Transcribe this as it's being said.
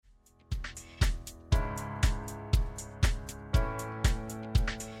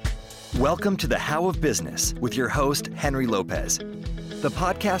Welcome to the How of Business with your host, Henry Lopez, the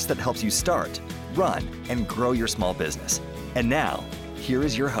podcast that helps you start, run, and grow your small business. And now, here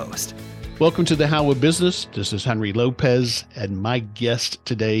is your host. Welcome to the How of Business. This is Henry Lopez, and my guest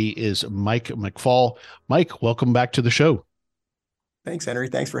today is Mike McFall. Mike, welcome back to the show. Thanks, Henry.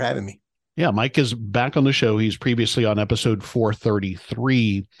 Thanks for having me. Yeah, Mike is back on the show. He's previously on episode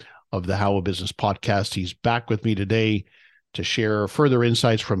 433 of the How of Business podcast. He's back with me today to share further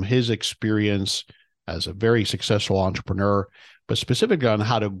insights from his experience as a very successful entrepreneur, but specifically on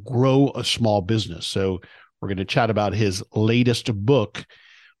how to grow a small business. So we're going to chat about his latest book,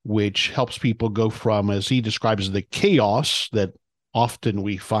 which helps people go from, as he describes, the chaos that often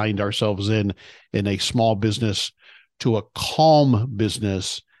we find ourselves in a small business to a calm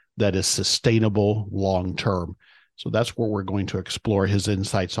business that is sustainable long-term. So that's where we're going to explore his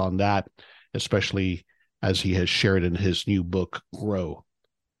insights on that, especially as he has shared in his new book, Grow.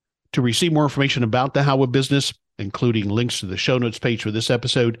 To receive more information about the How of Business, including links to the show notes page for this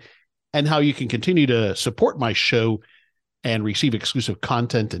episode, and how you can continue to support my show and receive exclusive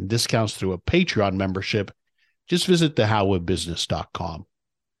content and discounts through a Patreon membership, just visit thehowofbusiness.com.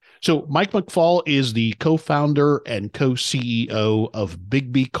 So Mike McFall is the co-founder and co-CEO of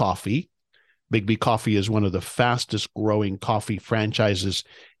Big B Coffee. Big B Coffee is one of the fastest growing coffee franchises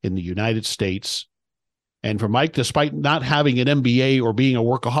in the United States. And for Mike, despite not having an MBA or being a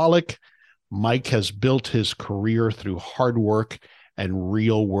workaholic, Mike has built his career through hard work and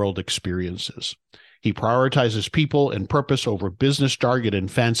real-world experiences. He prioritizes people and purpose over business jargon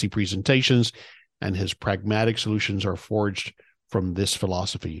and fancy presentations, and his pragmatic solutions are forged from this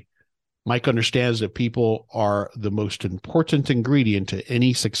philosophy. Mike understands that people are the most important ingredient to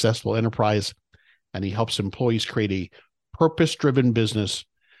any successful enterprise, and he helps employees create a purpose-driven business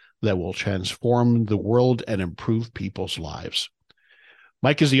that will transform the world and improve people's lives.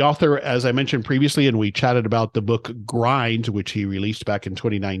 Mike is the author, as I mentioned previously, and we chatted about the book Grind, which he released back in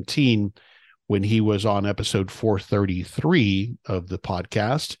 2019 when he was on episode 433 of the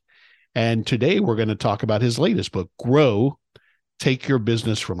podcast. And today we're going to talk about his latest book, Grow, Take Your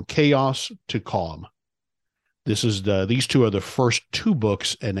Business from Chaos to Calm. These two are the first two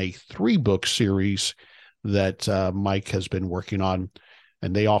books in a 3-book series that Mike has been working on.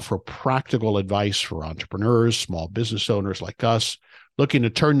 And they offer practical advice for entrepreneurs, small business owners like us, looking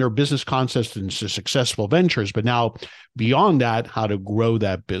to turn their business concepts into successful ventures, but now beyond that, how to grow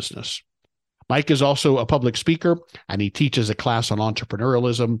that business. Mike is also a public speaker, and he teaches a class on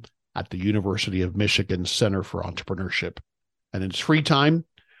entrepreneurialism at the University of Michigan Center for Entrepreneurship. And in his free time,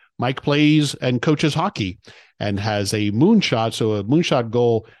 Mike plays and coaches hockey and has a moonshot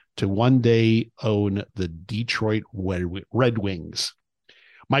goal to one day own the Detroit Red Wings.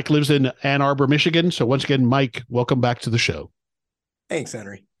 Mike lives in Ann Arbor, Michigan. So once again, Mike, welcome back to the show. Thanks,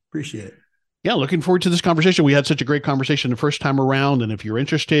 Henry. Appreciate it. Yeah, looking forward to this conversation. We had such a great conversation the first time around. And if you're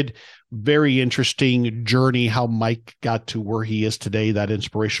interested, very interesting journey, how Mike got to where he is today, that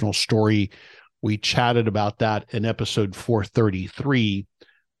inspirational story. We chatted about that in episode 433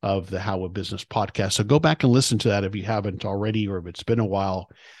 of the How of Business podcast. So go back and listen to that if you haven't already, or if it's been a while,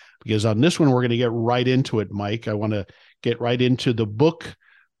 because on this one, we're going to get right into it, Mike. I want to get right into the book,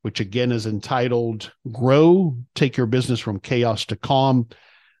 which again is entitled Grow, Take Your Business from Chaos to Calm.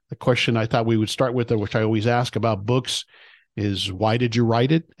 The question I thought we would start with, which I always ask about books, is why did you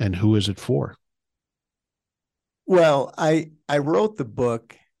write it and who is it for? Well, I wrote the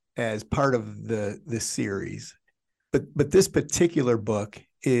book as part of the series, but this particular book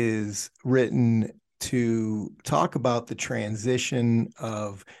is written to talk about the transition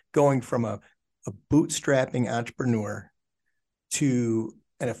of going from a bootstrapping entrepreneur to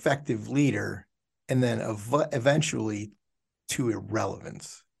an effective leader, and then eventually to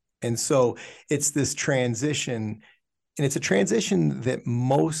irrelevance. And so it's this transition, and it's a transition that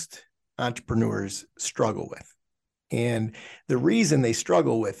most entrepreneurs struggle with. And the reason they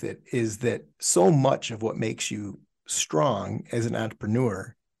struggle with it is that so much of what makes you strong as an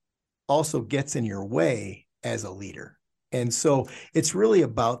entrepreneur also gets in your way as a leader. And so it's really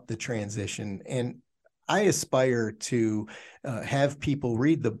about the transition. And I aspire to have people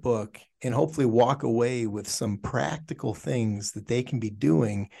read the book and hopefully walk away with some practical things that they can be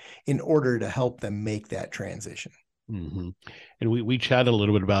doing in order to help them make that transition. Mm-hmm. And we chatted a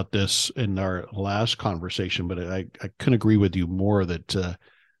little bit about this in our last conversation, but I couldn't agree with you more that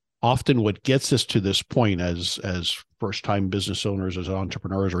often what gets us to this point as first-time business owners, as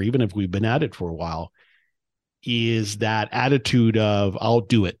entrepreneurs, or even if we've been at it for a while, is that attitude of, I'll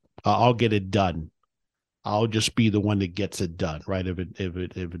do it. I'll get it done. I'll just be the one that gets it done, right? If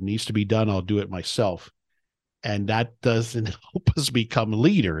it needs to be done, I'll do it myself. And that doesn't help us become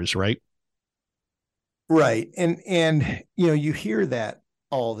leaders, right? Right. And you hear that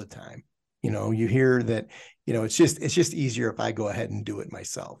all the time. You hear that, it's just easier if I go ahead and do it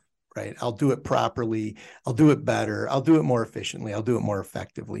myself, right? I'll do it properly. I'll do it better. I'll do it more efficiently. I'll do it more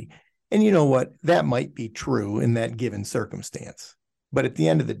effectively. And you know what? That might be true in that given circumstance. But at the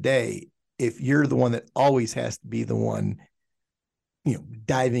end of the day, if you're the one that always has to be the one,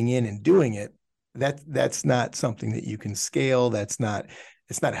 diving in and doing it, that's not something that you can scale. It's not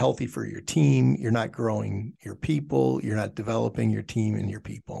healthy for your team. You're not growing your people. You're not developing your team and your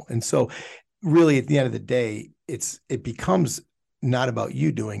people. And so really at the end of the day, it becomes not about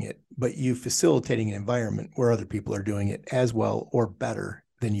you doing it, but you facilitating an environment where other people are doing it as well or better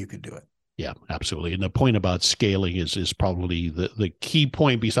than you could do it. Yeah, absolutely. And the point about scaling is probably the key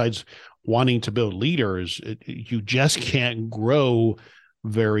point. Besides wanting to build leaders, you just can't grow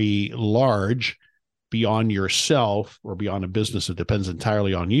very large beyond yourself or beyond a business that depends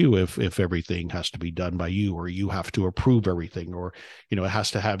entirely on you if everything has to be done by you, or you have to approve everything, or it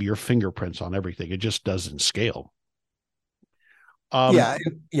has to have your fingerprints on everything. It just doesn't scale. Yeah.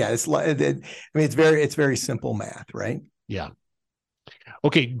 It's it's very simple math, right? Yeah.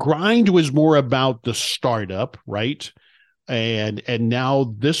 Okay, Grind was more about the startup, right? And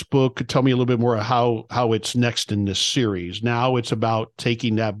now this book, tell me a little bit more how it's next in this series. Now it's about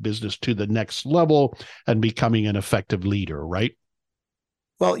taking that business to the next level and becoming an effective leader, right?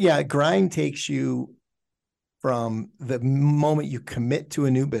 Well, yeah, Grind takes you from the moment you commit to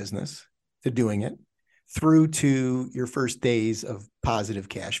a new business to doing it through to your first days of positive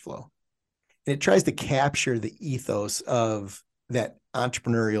cash flow. And it tries to capture the ethos of that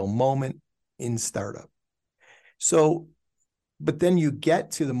entrepreneurial moment in startup. So, but then you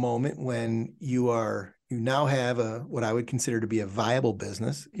get to the moment when you now have what I would consider to be a viable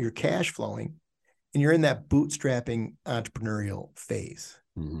business, you're cash flowing, and you're in that bootstrapping entrepreneurial phase.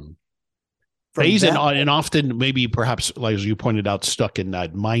 Mm-hmm. Phase and often maybe perhaps, like as you pointed out, stuck in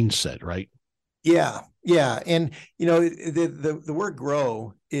that mindset, right? Yeah. Yeah. And, the word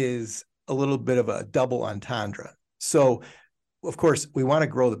grow is a little bit of a double entendre. So, of course, we want to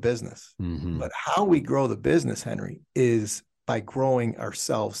grow the business, but how we grow the business, Henry, is by growing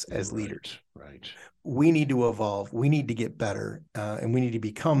ourselves as leaders. Right. We need to evolve. We need to get better, and we need to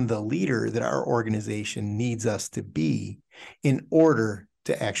become the leader that our organization needs us to be in order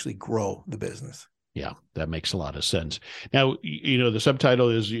to actually grow the business. Yeah, that makes a lot of sense. Now, the subtitle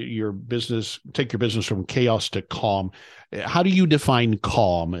is take your business from chaos to calm. How do you define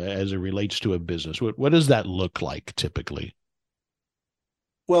calm as it relates to a business? What does that look like typically?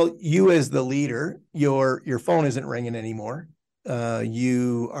 Well, you as the leader, your phone isn't ringing anymore.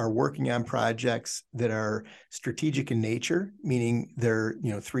 You are working on projects that are strategic in nature, meaning they're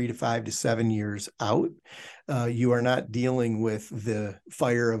 3 to 5 to 7 years out. You are not dealing with the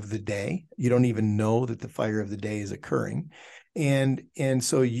fire of the day. You don't even know that the fire of the day is occurring, and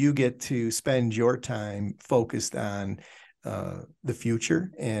so you get to spend your time focused on the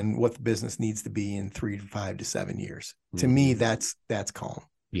future and what the business needs to be in 3 to 5 to 7 years. To me, that's calm.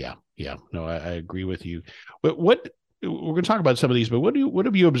 Yeah. No, I agree with you. But we're going to talk about some of these, but what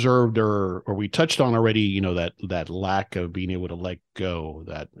have you observed, or we touched on already, that lack of being able to let go,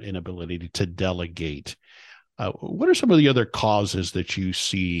 that inability to delegate. What are some of the other causes that you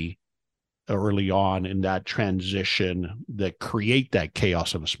see early on in that transition that create that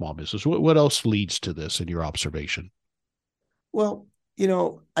chaos in a small business? What else leads to this in your observation? Well,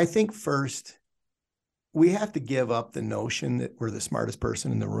 I think first we have to give up the notion that we're the smartest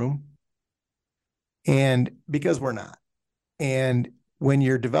person in the room. And because we're not. And when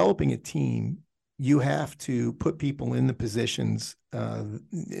you're developing a team, you have to put people in the positions,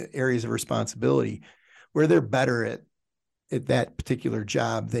 areas of responsibility where they're better at that particular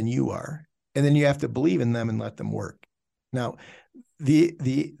job than you are. And then you have to believe in them and let them work. Now,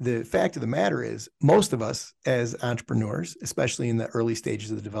 the fact of the matter is, most of us as entrepreneurs, especially in the early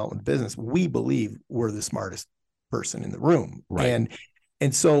stages of the development business, we believe we're the smartest person in the room. Right.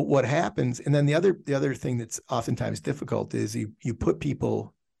 And so what happens, and then the other thing that's oftentimes difficult is you put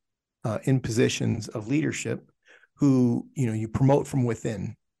people in positions of leadership who you promote from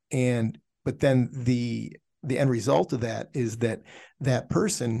within, but then the end result of that is that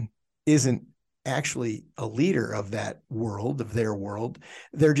person isn't actually a leader of that world, of their world.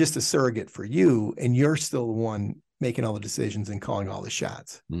 They're just a surrogate for you, and you're still the one making all the decisions and calling all the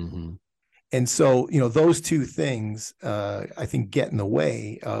shots. Mm-hmm. And so, those two things, I think, get in the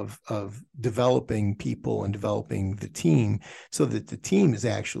way of developing people and developing the team, so that the team is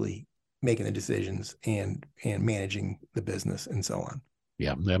actually making the decisions and managing the business and so on.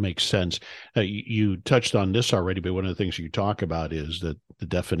 Yeah, that makes sense. You touched on this already, but one of the things you talk about is that the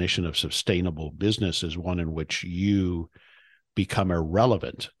definition of sustainable business is one in which you become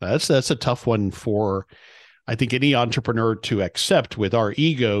irrelevant. That's a tough one for, I think, any entrepreneur to accept with our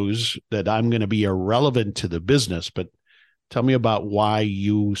egos, that I'm going to be irrelevant to the business. But tell me about why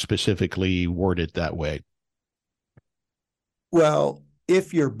you specifically word it that way. Well,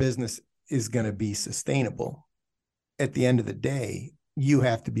 if your business is going to be sustainable, at the end of the day, you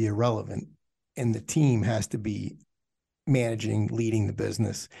have to be irrelevant, and the team has to be managing, leading the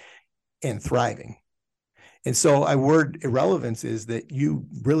business, and thriving. And so I word irrelevance is that you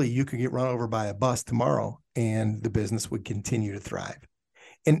could get run over by a bus tomorrow and the business would continue to thrive.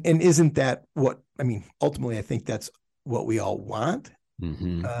 And isn't that what, I mean, ultimately, I think that's what we all want.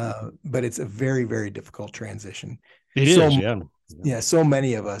 Mm-hmm. But it's a very, very difficult transition. It is, yeah. Yeah. So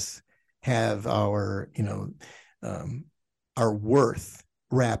many of us have our worth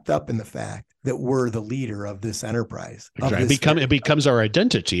wrapped up in the fact that we're the leader of this enterprise. Exactly. It becomes our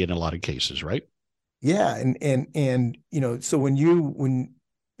identity in a lot of cases, right? Yeah. And so and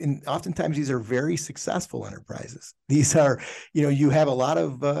oftentimes these are very successful enterprises. These are, you have a lot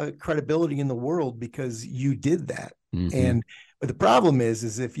of credibility in the world because you did that. Mm-hmm. But the problem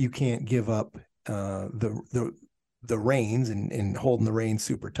is if you can't give up the reins and holding the reins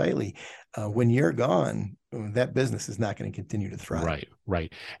super tightly, when you're gone, that business is not going to continue to thrive.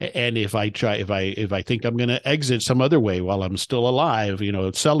 Right. And if I think I'm going to exit some other way while I'm still alive,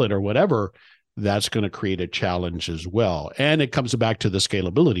 sell it or whatever, that's going to create a challenge as well. And it comes back to the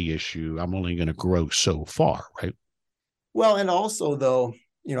scalability issue. I'm only going to grow so far, right? Well, and also though,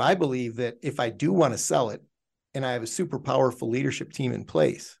 I believe that if I do want to sell it and I have a super powerful leadership team in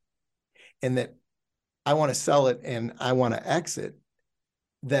place, and that I want to sell it and I want to exit,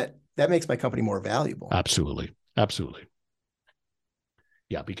 that makes my company more valuable. Absolutely.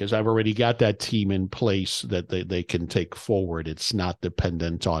 Yeah, because I've already got that team in place that they can take forward. It's not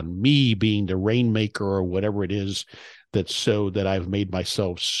dependent on me being the rainmaker or whatever it is that I've made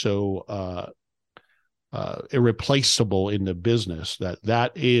myself so irreplaceable in the business.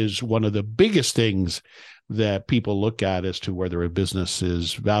 That is one of the biggest things that people look at as to whether a business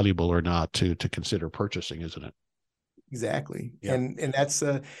is valuable or not to consider purchasing, isn't it? Exactly. Yeah. And that's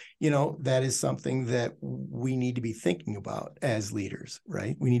that is something that we need to be thinking about as leaders,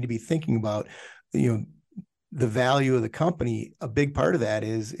 right? We need to be thinking about, the value of the company. A big part of that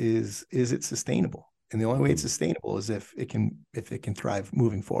is it sustainable? And the only way it's sustainable is if it can thrive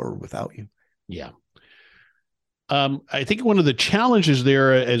moving forward without you. Yeah. I think one of the challenges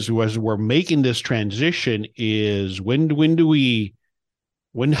there as we're making this transition is how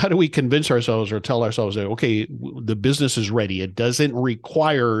do we convince ourselves or tell ourselves that, okay, the business is ready. It doesn't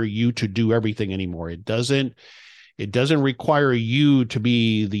require you to do everything anymore. It doesn't require you to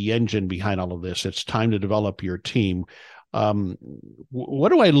be the engine behind all of this. It's time to develop your team. What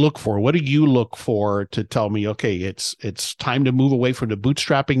do I look for? What do you look for to tell me, okay, it's time to move away from the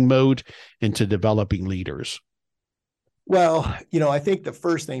bootstrapping mode into developing leaders? Well, I think the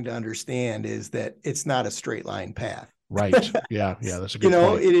first thing to understand is that it's not a straight line path. Right. Yeah. That's a good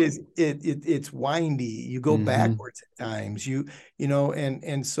point. It is, it's windy. You go backwards at times,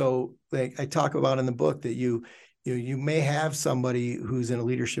 and so like I talk about in the book that you may have somebody who's in a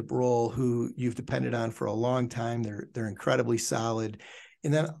leadership role who you've depended on for a long time. They're incredibly solid.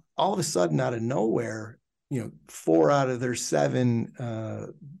 And then all of a sudden out of nowhere, 4 out of their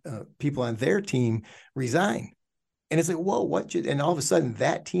 7 people on their team resign. And it's like, whoa, and all of a sudden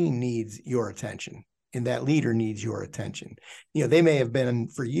that team needs your attention. And that leader needs your attention. They may have been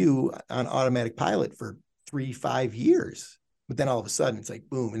for you on automatic pilot for 3-5 years, but then all of a sudden it's like,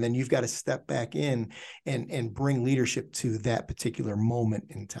 boom. And then you've got to step back in and bring leadership to that particular moment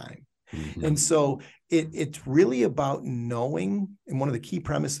in time. Mm-hmm. And so it's really about knowing. And one of the key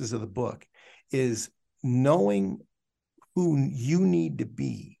premises of the book is knowing who you need to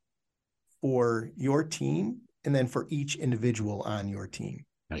be for your team and then for each individual on your team.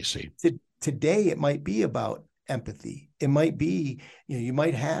 I see. Today, it might be about empathy. It might be, you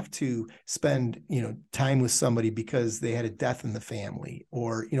might have to spend, time with somebody because they had a death in the family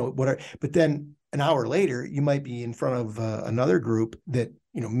or, whatever. But then an hour later, you might be in front of another group that,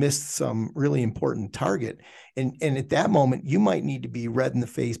 missed some really important target. And at that moment, you might need to be red in the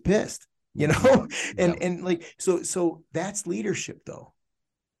face, pissed, and like, so that's leadership though.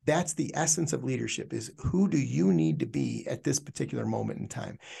 That's the essence of leadership is who do you need to be at this particular moment in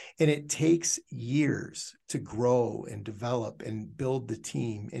time? And it takes years to grow and develop and build the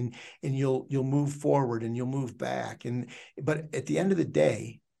team and you'll move forward and you'll move back. But at the end of the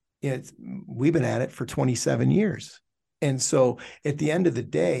day, we've been at it for 27 years. And so at the end of the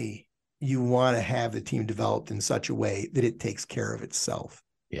day, you want to have the team developed in such a way that it takes care of itself.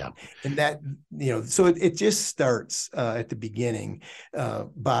 Yeah. And that, so it just starts at the beginning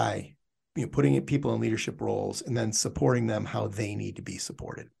by, putting people in leadership roles and then supporting them how they need to be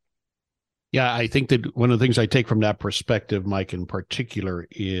supported. Yeah, I think that one of the things I take from that perspective, Mike, in particular,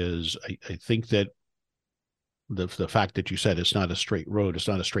 is I think that the fact that you said it's not a straight road, it's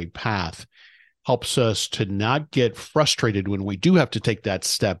not a straight path, helps us to not get frustrated when we do have to take that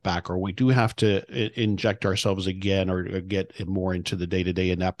step back, or we do have to inject ourselves again, or get more into the day-to-day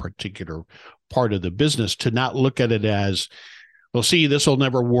in that particular part of the business, to not look at it as, well, see, this will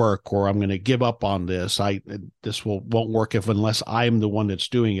never work, or I'm going to give up on this. This won't work unless I'm the one that's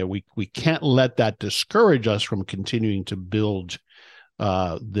doing it. We can't let that discourage us from continuing to build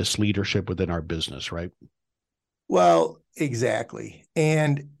this leadership within our business, right? Well, exactly.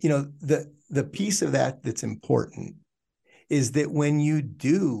 And, the piece of that that's important is that when you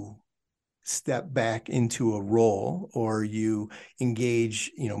do step back into a role, or you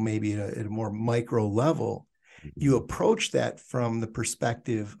engage, maybe at a more micro level, you approach that from the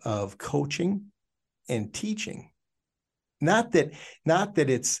perspective of coaching and teaching. Not that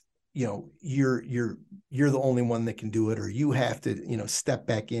it's, you're the only one that can do it, or you have to, step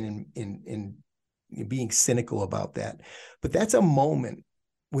back in and being cynical about that. But that's a moment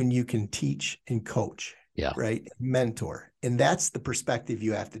when you can teach and coach, right? Mentor. And that's the perspective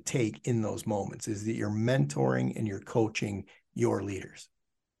you have to take in those moments, is that you're mentoring and you're coaching your leaders.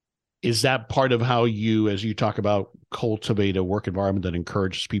 Is that part of how you, as you talk about, cultivate a work environment that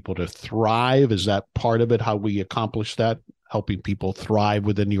encourages people to thrive? Is that part of it, how we accomplish that, helping people thrive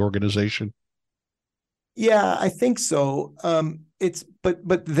within the organization? Yeah, I think so.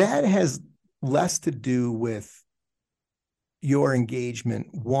 But that has less to do with your engagement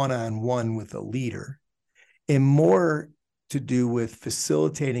one-on-one with a leader, and more to do with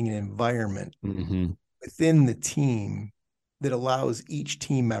facilitating an environment within the team that allows each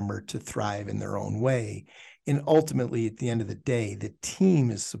team member to thrive in their own way. And ultimately, at the end of the day, the team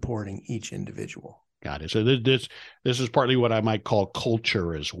is supporting each individual. Got it. So this is partly what I might call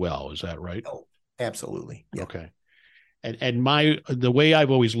culture as well. Is that right? Oh, absolutely. Yeah. Okay. And the way I've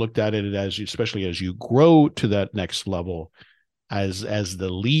always looked at it, especially as you grow to that next level, as the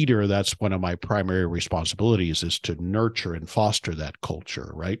leader, that's one of my primary responsibilities, is to nurture and foster that culture,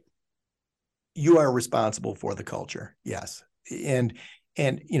 right? You are responsible for the culture. Yes. And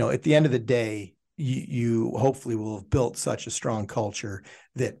at the end of the day, you hopefully will have built such a strong culture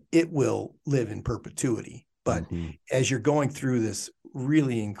that it will live in perpetuity. But as you're going through this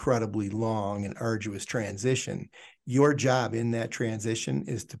really incredibly long and arduous transition, your job in that transition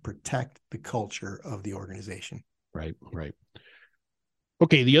is to protect the culture of the organization. Right.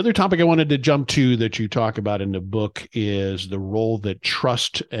 Okay, the other topic I wanted to jump to that you talk about in the book is the role that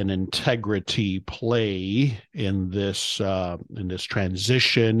trust and integrity play in this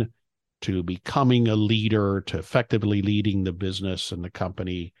transition to becoming a leader, to effectively leading the business and the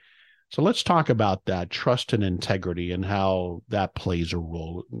company. So let's talk about that, trust and integrity, and how that plays a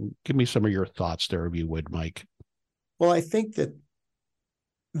role. Give me some of your thoughts there, if you would, Mike. Well, I think that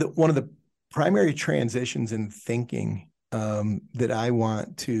one of the primary transitions in thinking that I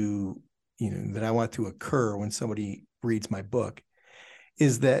want to occur when somebody reads my book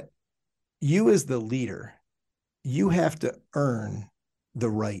is that you, as the leader, you have to earn the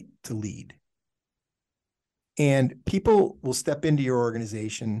right to lead. And people will step into your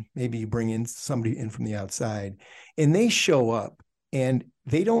organization. Maybe you bring in somebody in from the outside, and they show up and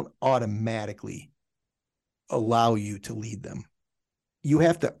they don't automatically allow you to lead them. You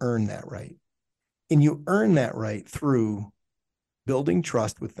have to earn that right. And you earn that right through building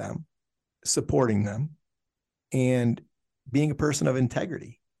trust with them, supporting them, and being a person of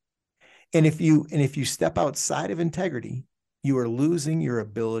integrity. And if you step outside of integrity, you are losing your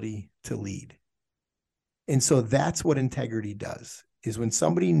ability to lead. And so that's what integrity does, is when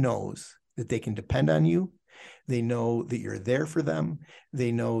somebody knows that they can depend on you, they know that you're there for them,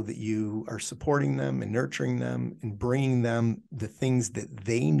 they know that you are supporting them and nurturing them and bringing them the things that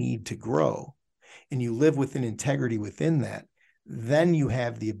they need to grow, and you live with an integrity within that, then you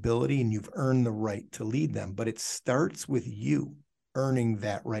have the ability and you've earned the right to lead them. But it starts with you earning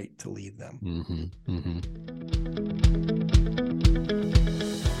that right to lead them.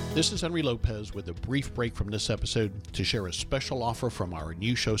 This is Henry Lopez with a brief break from this episode to share a special offer from our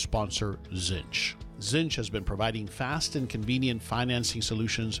new show sponsor, Zinch. Zinch has been providing fast and convenient financing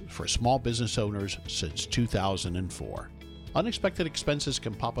solutions for small business owners since 2004. Unexpected expenses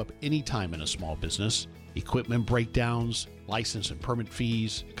can pop up anytime in a small business. Equipment breakdowns, license and permit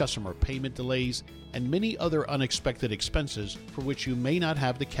fees, customer payment delays, and many other unexpected expenses for which you may not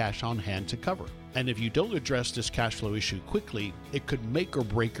have the cash on hand to cover. And if you don't address this cash flow issue quickly, it could make or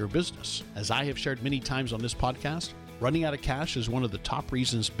break your business. As I have shared many times on this podcast, running out of cash is one of the top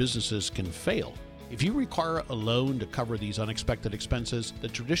reasons businesses can fail. If you require a loan to cover these unexpected expenses, the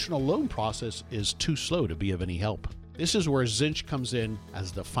traditional loan process is too slow to be of any help. This is where Zinch comes in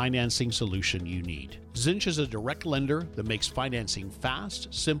as the financing solution you need. Zinch is a direct lender that makes financing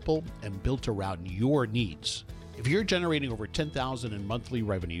fast, simple, and built around your needs. If you're generating over $10,000 in monthly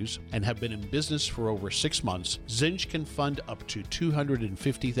revenues and have been in business for over 6 months, Zinch can fund up to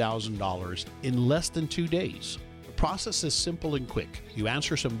 $250,000 in less than 2 days. The process is simple and quick. You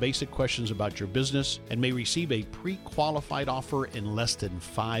answer some basic questions about your business and may receive a pre-qualified offer in less than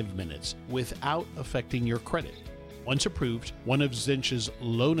 5 minutes without affecting your credit. Once approved, one of Zinch's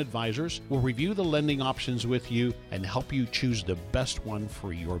loan advisors will review the lending options with you and help you choose the best one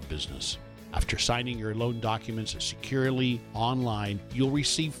for your business. After signing your loan documents securely online, you'll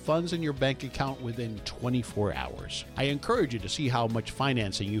receive funds in your bank account within 24 hours. I encourage you to see how much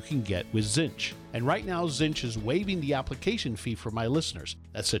financing you can get with Zinch. And right now, Zinch is waiving the application fee for my listeners.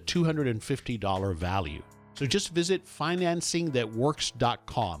 That's a $250 value. So just visit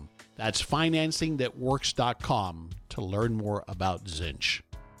financingthatworks.com. That's financingthatworks.com to learn more about Zinch.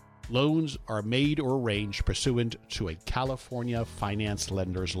 Loans are made or arranged pursuant to a California Finance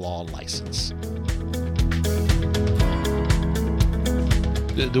Lenders Law license.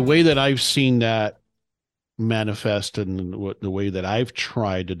 The way that I've seen that manifest and the way that I've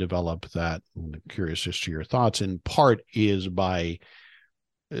tried to develop that, I'm curious as to your thoughts, in part is by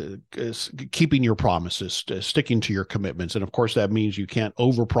keeping your promises, sticking to your commitments. And of course, that means you can't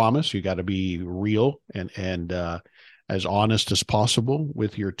overpromise. You got to be real and as honest as possible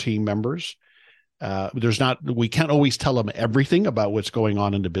with your team members. We can't always tell them everything about what's going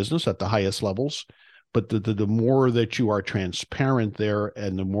on in the business at the highest levels, but the more that you are transparent there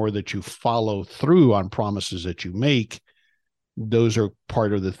and the more that you follow through on promises that you make, those are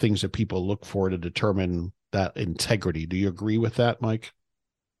part of the things that people look for to determine that integrity. Do you agree with that, Mike?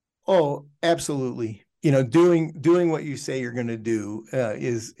 Oh, absolutely. Doing what you say you're going to do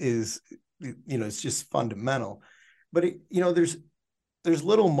is it's just fundamental. But there's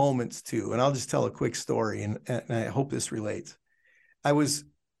little moments too, and I'll just tell a quick story, and I hope this relates. I was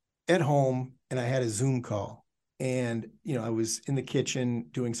at home and I had a Zoom call, and I was in the kitchen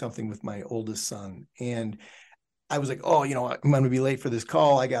doing something with my oldest son, and I was like, I'm going to be late for this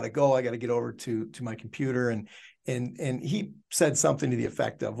call. I got to go. I got to get over to my computer, and he said something to the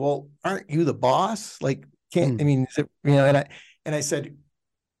effect of, "Well, aren't you the boss? Like, can't I mean, is it, And I said,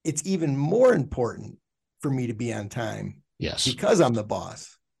 it's even more important for me to be on time, yes, because I'm the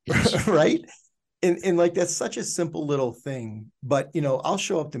boss, yes. Right? And like, that's such a simple little thing, but I'll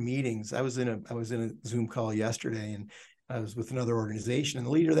show up to meetings. I was in a Zoom call yesterday, and I was with another organization, and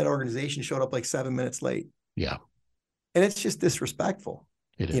the leader of that organization showed up like 7 minutes late. Yeah, and it's just disrespectful.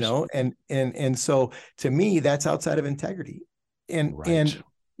 It is. And so to me, that's outside of integrity. And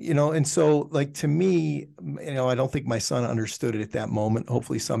so like, to me, I don't think my son understood it at that moment.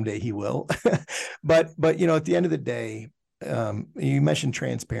 Hopefully someday he will. but at the end of the day, you mentioned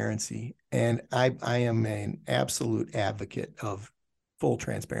transparency, and I am an absolute advocate of full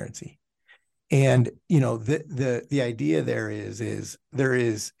transparency. And the idea there is it's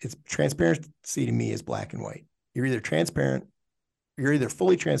transparency to me is black and white. You're either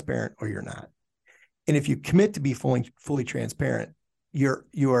fully transparent or you're not. And if you commit to be fully transparent,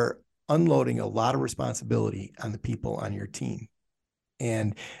 you are unloading a lot of responsibility on the people on your team.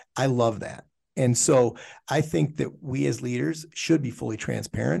 And I love that. And so I think that we as leaders should be fully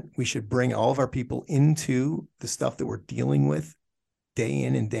transparent. We should bring all of our people into the stuff that we're dealing with day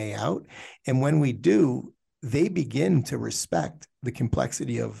in and day out. And when we do, they begin to respect the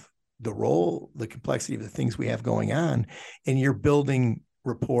complexity of the role, the complexity of the things we have going on, and you're building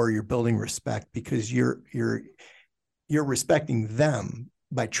rapport, you're building respect, because you're respecting them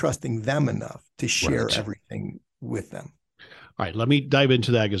by trusting them enough to share everything with them. All right, let me dive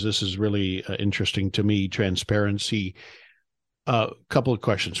into that, because this is really interesting to me. Transparency. A couple of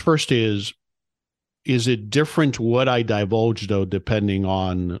questions. First is it different what I divulge, though, depending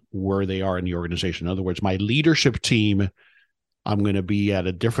on where they are in the organization? In other words, my leadership team, I'm going to be at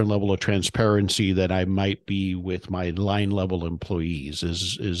a different level of transparency that I might be with my line level employees.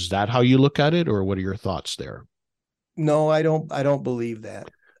 Is that how you look at it, or what are your thoughts there? No, I don't believe that.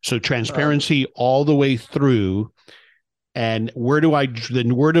 So transparency all the way through, And where do I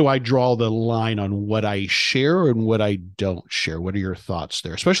draw the line on what I share and what I don't share? What are your thoughts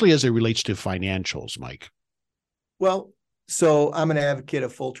there, especially as it relates to financials, Mike? Well, so I'm an advocate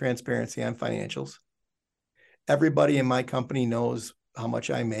of full transparency on financials. Everybody in my company knows how much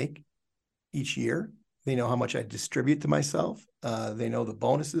I make each year. They know how much I distribute to myself. They know the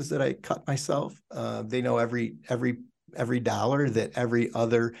bonuses that I cut myself. They know every dollar that every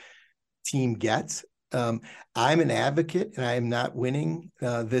other team gets. I'm an advocate, and I am not winning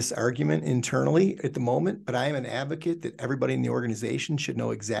this argument internally at the moment, but I am an advocate that everybody in the organization should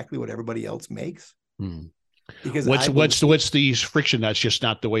know exactly what everybody else makes. Because what's the friction? That's just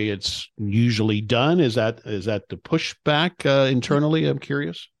not the way it's usually done. Is that the pushback internally? I'm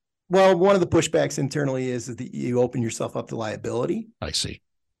curious. Well, one of the pushbacks internally is that you open yourself up to liability. I see.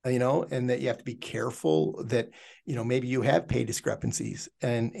 And that you have to be careful that, maybe you have pay discrepancies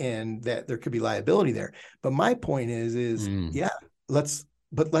and that there could be liability there. But my point is if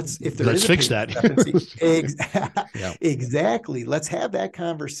there is a fix pay that. Exactly. Let's have that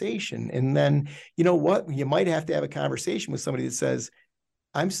conversation. And then, you know what, you might have to have a conversation with somebody that says,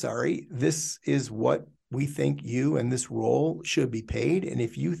 I'm sorry, this is what we think you and this role should be paid. And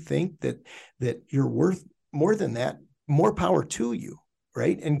if you think that you're worth more than that, more power to you.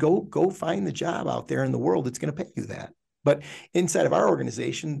 Right. And go find the job out there in the world that's going to pay you that. But inside of our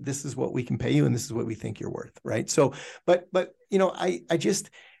organization, this is what we can pay you, and this is what we think you're worth. Right. So, but I just,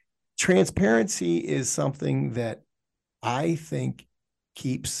 transparency is something that I think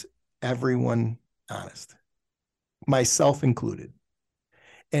keeps everyone honest, myself included.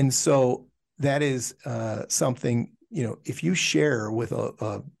 And so that is something, if you share with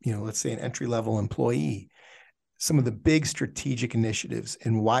let's say an entry-level employee, some of the big strategic initiatives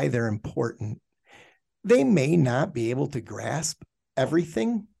and why they're important, they may not be able to grasp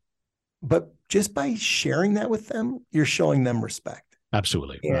everything, but just by sharing that with them, you're showing them respect.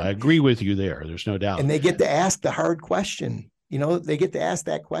 Absolutely. I agree with you there. There's no doubt. And they get to ask the hard question. They get to ask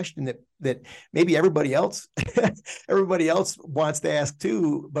that question that maybe everybody else wants to ask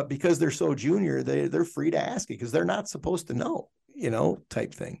too, but because they're so junior, they're free to ask it because they're not supposed to know,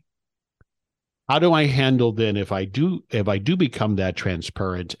 type thing. How do I handle then if I do become that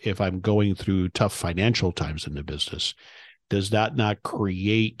transparent, if I'm going through tough financial times in the business? Does that not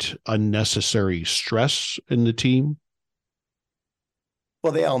create unnecessary stress in the team?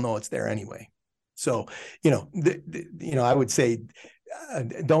 Well, they all know it's there anyway. So, I would say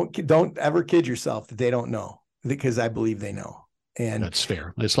don't ever kid yourself that they don't know, because I believe they know. And that's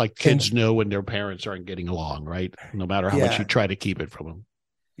fair. It's like kids know when their parents aren't getting along, right? No matter how much you try to keep it from them.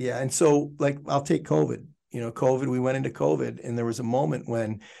 Yeah. And so, like, I'll take COVID. We went into COVID, and there was a moment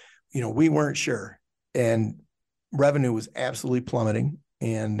when, we weren't sure, and revenue was absolutely plummeting.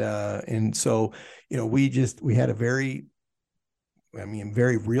 And so, we had a very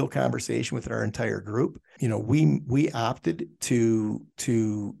real conversation with our entire group. We opted to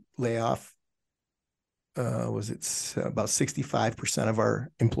lay off, about 65% of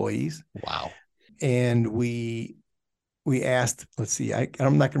our employees. Wow. And we asked, let's see, I'm not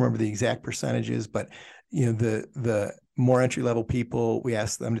going to remember the exact percentages, but the more entry-level people, we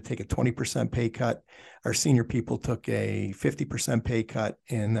asked them to take a 20% pay cut. Our senior people took a 50% pay cut,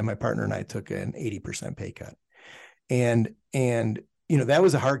 and then my partner and I took an 80% pay cut. And that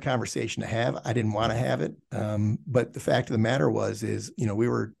was a hard conversation to have. I didn't want to have it, but the fact of the matter is we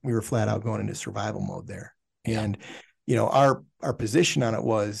were flat out going into survival mode there. Yeah. And our position on it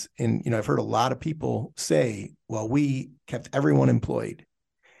was, and I've heard a lot of people say, well, we kept everyone employed.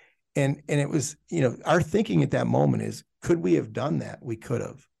 And it was, our thinking at that moment is, could we have done that? We could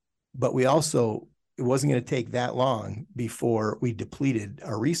have, but it wasn't going to take that long before we depleted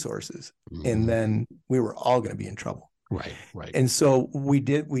our resources. Mm-hmm. And then we were all going to be in trouble. Right. And so we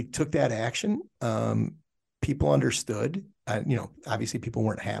took that action. People understood, obviously people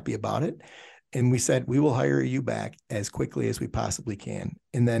weren't happy about it. And we said, we will hire you back as quickly as we possibly can.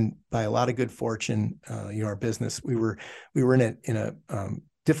 And then by a lot of good fortune, our business, we were in a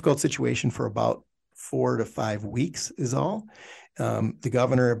difficult situation for about 4 to 5 weeks is all. The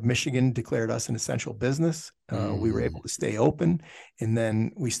governor of Michigan declared us an essential business. We were able to stay open, and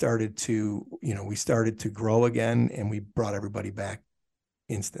then we started to grow again, and we brought everybody back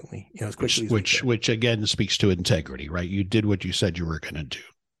instantly, as quickly as we could. Which again speaks to integrity, right? You did what you said you were going to do.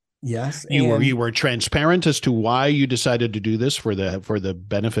 Yes. You were transparent as to why you decided to do this for the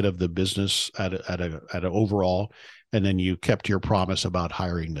benefit of the business at an overall, and then you kept your promise about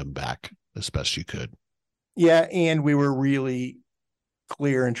hiring them back as best you could. Yeah, and we were really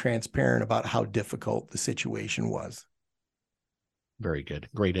clear and transparent about how difficult the situation was. Very good.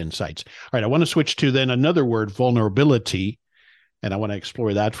 Great insights. All right. I want to switch to then another word, vulnerability. And I want to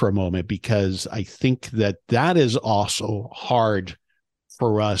explore that for a moment, because I think that is also hard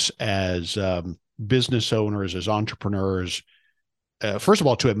for us as business owners, as entrepreneurs. First of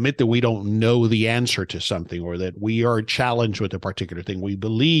all, to admit that we don't know the answer to something, or that we are challenged with a particular thing. We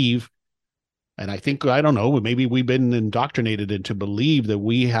believe, and I think, I don't know, maybe we've been indoctrinated into believe that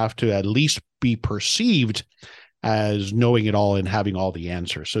we have to at least be perceived as knowing it all and having all the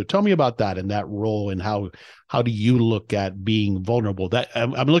answers. So tell me about that and that role, and how do you look at being vulnerable? That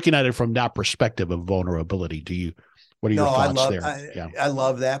I'm looking at it from that perspective of vulnerability. What are your thoughts there? I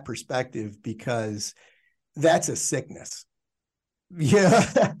love that perspective, because that's a sickness.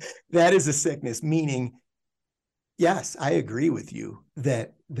 Yeah, that is a sickness, meaning, yes, I agree with you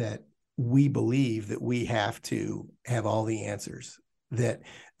that we believe that we have to have all the answers, that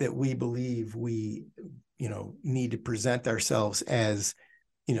we believe we need to present ourselves as,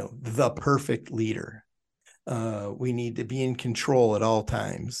 the perfect leader. We need to be in control at all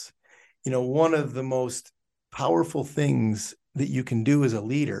times. One of the most powerful things that you can do as a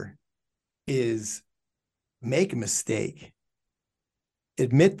leader is make a mistake,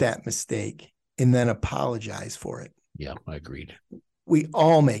 admit that mistake, and then apologize for it. Yeah, I agreed. We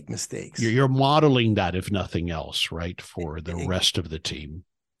all make mistakes. You're modeling that, if nothing else, right, for the rest of the team.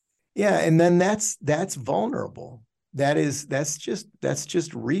 Yeah, and then that's vulnerable. That's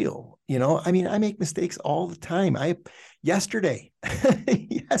just real. I mean, I make mistakes all the time. Yesterday,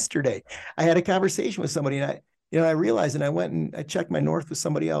 I had a conversation with somebody, and I realized, and I went and I checked my north with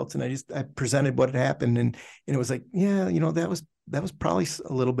somebody else, and I presented what had happened, and it was like, yeah, that was probably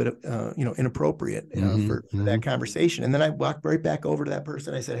a little bit inappropriate for that conversation. And then I walked right back over to that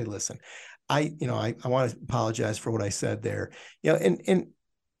person. I said, hey, listen, I want to apologize for what I said there. And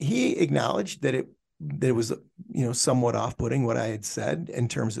he acknowledged that it was, somewhat off-putting what I had said in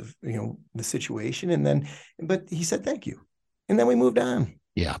terms of, the situation. But he said, thank you. And then we moved on.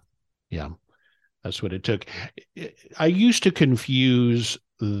 Yeah. Yeah. That's what it took. I used to confuse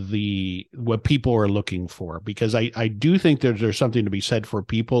what people are looking for, because I do think there's something to be said for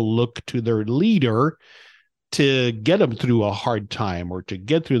people look to their leader to get them through a hard time or to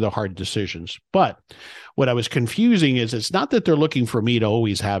get through the hard decisions. But what I was confusing is, it's not that they're looking for me to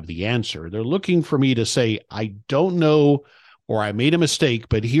always have the answer. They're looking for me to say, I don't know, or I made a mistake,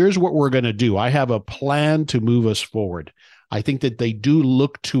 but here's what we're going to do. I have a plan to move us forward. I think that they do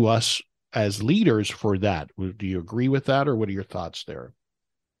look to us as leaders for that. Do you agree with that, or what are your thoughts there?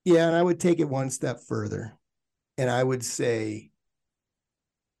 Yeah, and I would take it one step further, and I would say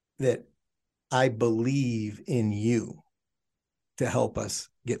that I believe in you to help us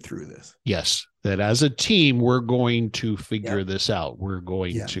get through this. Yes, that as a team, we're going to figure this out. We're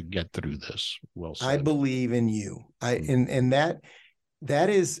going to get through this. Well said. I believe in you. And that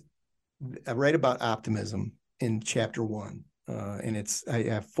is, I write about optimism in chapter 1. And I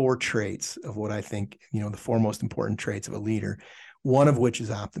have 4 traits of what I think, the 4 most important traits of a leader, one of which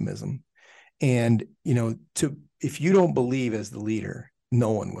is optimism. And, if you don't believe as the leader,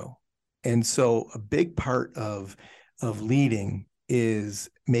 no one will. And so a big part of leading is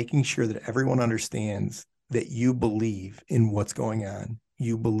making sure that everyone understands that you believe in what's going on.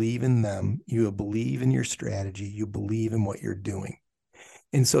 You believe in them. You believe in your strategy. You believe in what you're doing.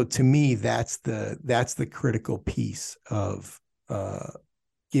 And so to me, that's the critical piece of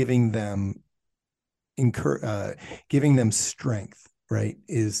giving them strength, right?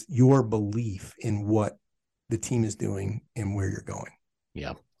 Is your belief in what the team is doing and where you're going.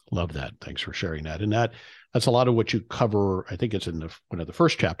 Yeah. Love that. Thanks for sharing that. And that's a lot of what you cover. I think it's in one of the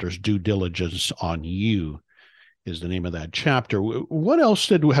first chapters. Due diligence on you is the name of that chapter. What else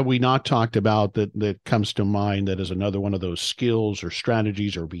have we not talked about that comes to mind that is another one of those skills or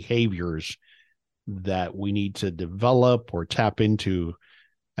strategies or behaviors that we need to develop or tap into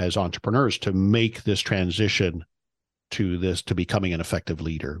as entrepreneurs to make this transition to becoming an effective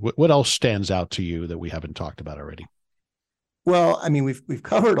leader? What else stands out to you that we haven't talked about already? Well, I mean, we've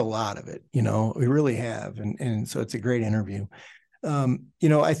covered a lot of it, we really have. And so it's a great interview.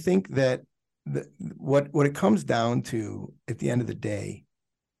 I think that what it comes down to at the end of the day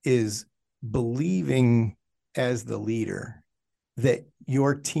is believing as the leader that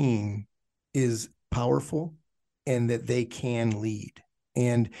your team is powerful and that they can lead.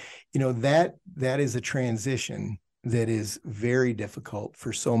 And, that is a transition that is very difficult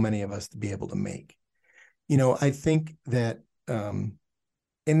for so many of us to be able to make. I think that, and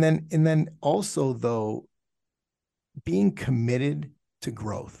then also though, being committed to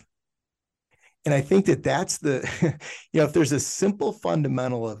growth. And I think that's if there's a simple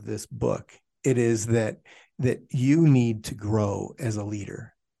fundamental of this book, it is that that you need to grow as a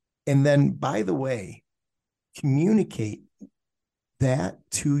leader. And then, by the way, communicate that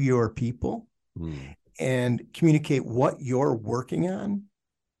to your people and communicate what you're working on,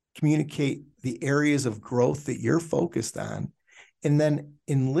 communicate the areas of growth that you're focused on, and then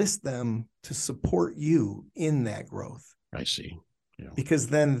enlist them to support you in that growth. I see. Yeah. Because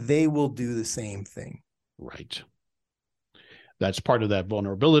then they will do the same thing. Right. That's part of that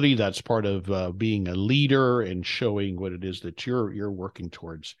vulnerability. That's part of being a leader and showing what it is that you're working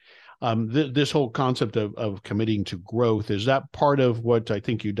towards. This whole concept of committing to growth, is that part of what I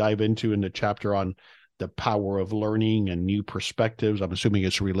think you dive into in the chapter on the power of learning and new perspectives? I'm assuming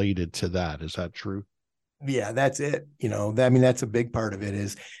it's related to that. Is that true? Yeah, that's it. That's a big part of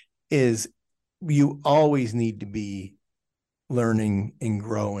it is you always need to be learning and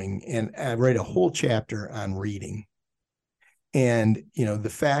growing. And I write a whole chapter on reading. And, the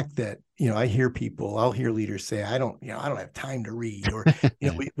fact that, I'll hear leaders say, I don't have time to read, or,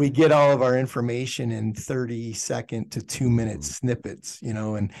 we get all of our information in 30-second to 2-minute snippets,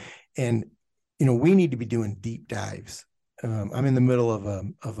 and we need to be doing deep dives. I'm in the middle of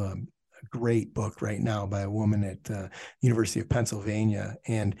a great book right now by a woman at University of Pennsylvania.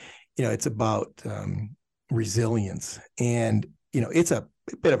 And, it's about resilience. And, it's a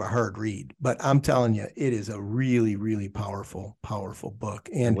bit of a hard read, but I'm telling you, it is a really, really powerful book.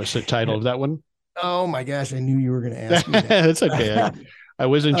 And what's the title of that one? Oh my gosh, I knew you were going to ask me that. That's okay. I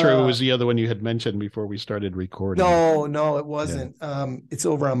wasn't sure it was the other one you had mentioned before we started recording. No, it wasn't. Yeah. It's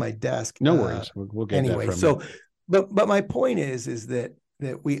over on my desk. No worries. We'll get anyway, that from you. But my point is that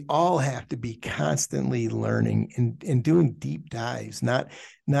we all have to be constantly learning and doing deep dives, not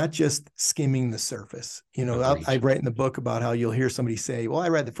just skimming the surface. I write in the book about how you'll hear somebody say, well, I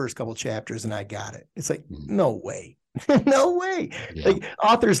read the first couple chapters and I got it. It's like, no way. No way. Yeah. Like,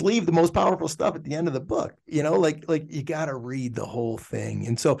 authors leave the most powerful stuff at the end of the book, like you got to read the whole thing.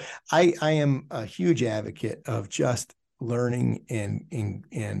 And so I am a huge advocate of just learning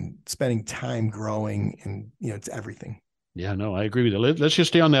and spending time growing, and, it's everything. Yeah, no, I agree with you. Let's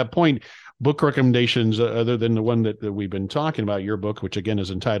just stay on that point. Book recommendations, other than the one that we've been talking about, your book, which again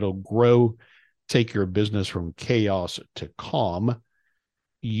is entitled Grow, Take Your Business from Chaos to Calm.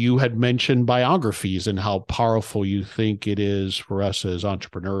 You had mentioned biographies and how powerful you think it is for us as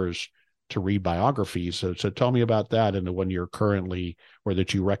entrepreneurs to read biographies. So tell me about that and the one you're currently, or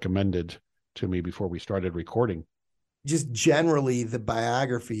that you recommended to me before we started recording. Just generally the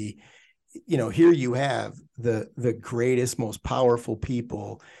biography, here you have the greatest, most powerful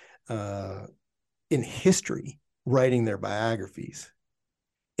people in history writing their biographies.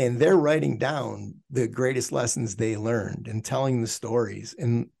 And they're writing down the greatest lessons they learned and telling the stories.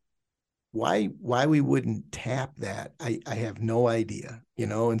 And why we wouldn't tap that, I have no idea,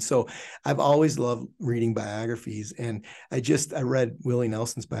 And so I've always loved reading biographies. And I read Willie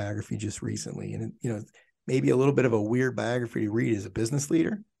Nelson's biography just recently. And, maybe a little bit of a weird biography to read as a business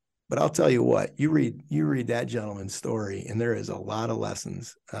leader. But I'll tell you what, you read that gentleman's story, and there is a lot of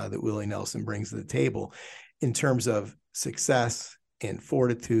lessons that Willie Nelson brings to the table in terms of success and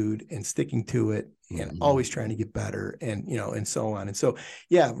fortitude and sticking to it and always trying to get better, and and so on. And so,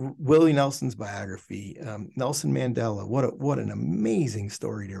 yeah, Willie Nelson's biography, Nelson Mandela, what an amazing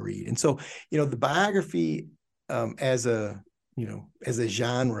story to read. And so, the biography as a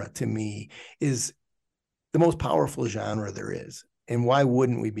genre, to me, is the most powerful genre there is. And why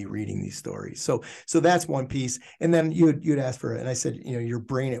wouldn't we be reading these stories? So that's one piece. And then you'd ask for it. And I said, Your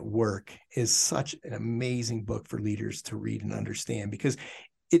Brain at Work is such an amazing book for leaders to read and understand, because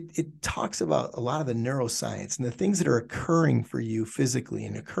it talks about a lot of the neuroscience and the things that are occurring for you physically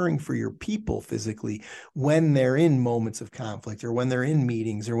and occurring for your people physically when they're in moments of conflict or when they're in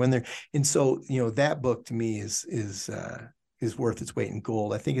meetings or when they're. And so, that book to me is worth its weight in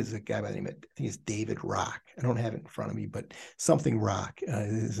gold. I think it's a guy by the name of, I think it's David Rock. I don't have it in front of me, but something Rock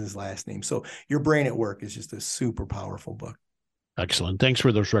is his last name. So Your Brain at Work is just a super powerful book. Excellent. Thanks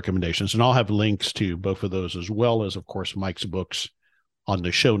for those recommendations. And I'll have links to both of those, as well as, of course, Mike's books on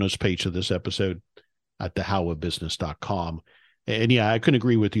the show notes page of this episode at thehowofbusiness.com. And yeah, I couldn't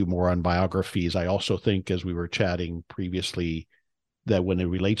agree with you more on biographies. I also think, as we were chatting previously, that when it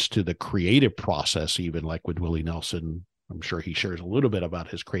relates to the creative process, even like with Willie Nelson, I'm sure he shares a little bit about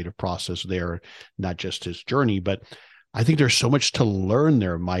his creative process there, not just his journey, but I think there's so much to learn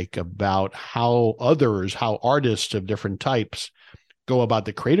there, Mike, about how artists of different types go about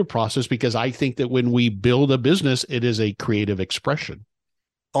the creative process, because I think that when we build a business, it is a creative expression.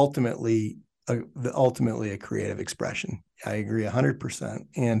 Ultimately a creative expression. I agree 100%.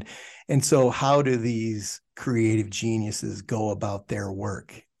 And so how do these creative geniuses go about their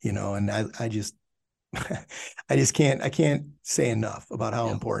work? And I can't say enough about how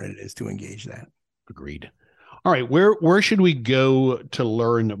important it is to engage that. Agreed. All right. Where should we go to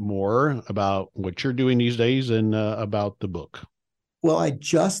learn more about what you're doing these days and about the book? Well, I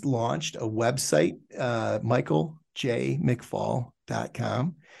just launched a website,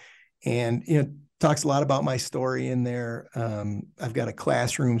 michaeljmcfall.com. And, talks a lot about my story in there. I've got a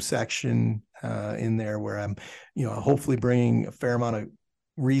classroom section in there where I'm, hopefully bringing a fair amount of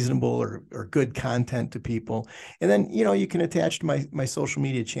reasonable or good content to people. And then, you can attach to my social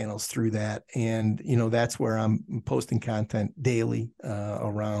media channels through that. And, that's where I'm posting content daily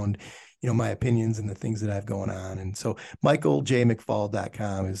around, my opinions and the things that I have going on. And so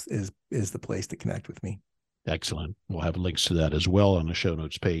michaeljmcfall.com is the place to connect with me. Excellent. We'll have links to that as well on the show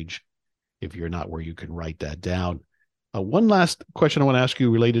notes page if you're not where you can write that down. One last question I want to ask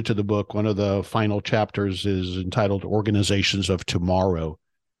you related to the book. One of the final chapters is entitled Organizations of Tomorrow.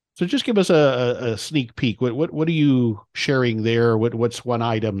 So just give us a sneak peek. What are you sharing there? What's one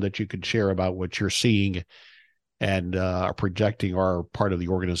item that you could share about what you're seeing and are projecting are part of the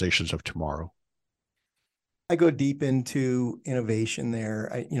organizations of tomorrow? I go deep into innovation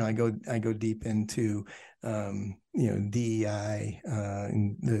there. I go deep into DEI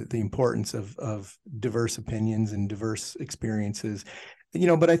and the importance of diverse opinions and diverse experiences.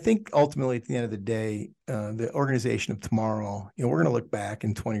 But I think ultimately at the end of the day, the organization of tomorrow, we're going to look back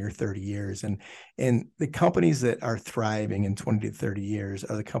in 20 or 30 years, and the companies that are thriving in 20 to 30 years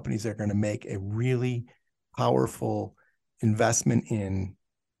are the companies that are going to make a really powerful investment in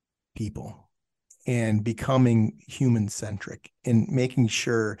people and becoming human-centric and making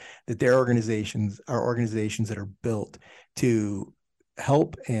sure that their organizations are organizations that are built to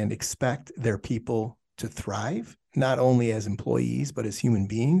help and expect their people to thrive, not only as employees, but as human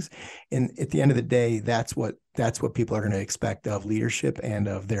beings. And at the end of the day, that's what people are going to expect of leadership and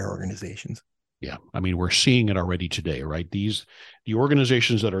of their organizations. Yeah. I mean, we're seeing it already today, right? The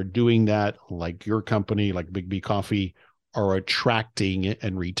organizations that are doing that, like your company, like Big B Coffee, are attracting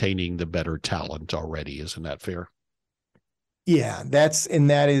and retaining the better talent already. Isn't that fair? Yeah,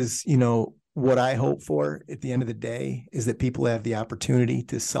 that is, what I hope for at the end of the day is that people have the opportunity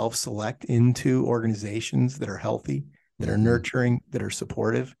to self-select into organizations that are healthy, that are nurturing, that are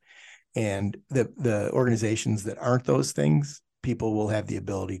supportive. And the organizations that aren't those things, people will have the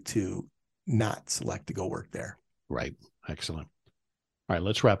ability to not select to go work there. Right. Excellent. All right,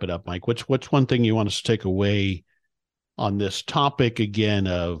 let's wrap it up, Mike. What's one thing you want us to take away on this topic again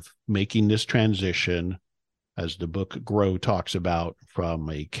of making this transition, as the book Grow talks about, from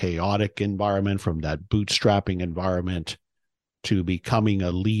a chaotic environment, from that bootstrapping environment, to becoming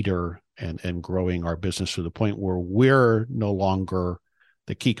a leader and growing our business to the point where we're no longer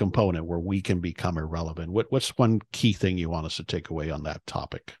the key component, where we can become irrelevant? What's one key thing you want us to take away on that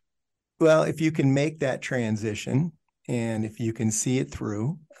topic? Well, if you can make that transition and if you can see it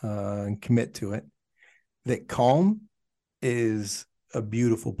through and commit to it, that calm is a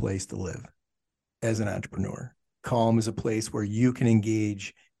beautiful place to live as an entrepreneur. Calm is a place where you can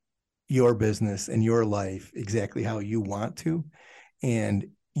engage your business and your life exactly how you want to. And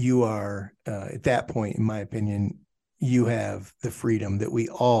you are, at that point, in my opinion, you have the freedom that we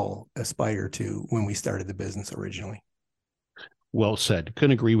all aspire to when we started the business originally. Well said.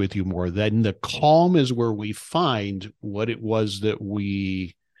 Couldn't agree with you more. Then the calm is where we find what it was that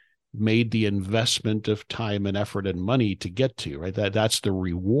we made the investment of time and effort and money to get to, right? That's the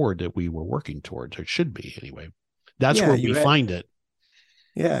reward that we were working towards. It should be anyway. That's where we find it.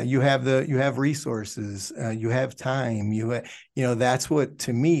 Yeah. You have resources, you have time, that's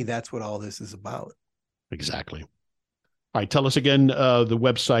what all this is about. Exactly. All right. Tell us again, the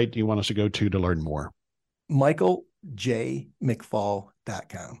website you want us to go to learn more.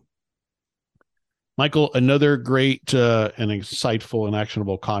 michaeljmcfall.com. Michael, another great and insightful and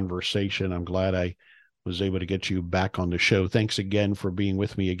actionable conversation. I'm glad I was able to get you back on the show. Thanks again for being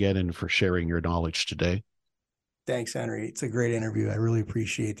with me again and for sharing your knowledge today. Thanks, Henry. It's a great interview. I really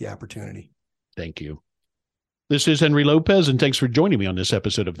appreciate the opportunity. Thank you. This is Henry Lopez, and thanks for joining me on this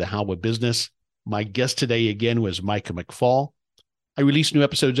episode of The How of Business. My guest today again was Mike McFall. I release new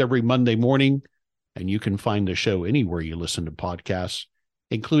episodes every Monday morning, and you can find the show anywhere you listen to podcasts,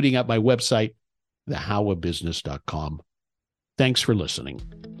 including at my website, thehowofbusiness.com. Thanks for listening.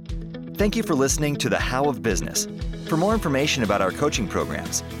 Thank you for listening to The How of Business. For more information about our coaching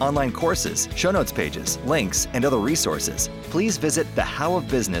programs, online courses, show notes pages, links, and other resources, please visit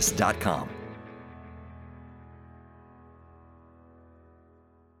thehowofbusiness.com.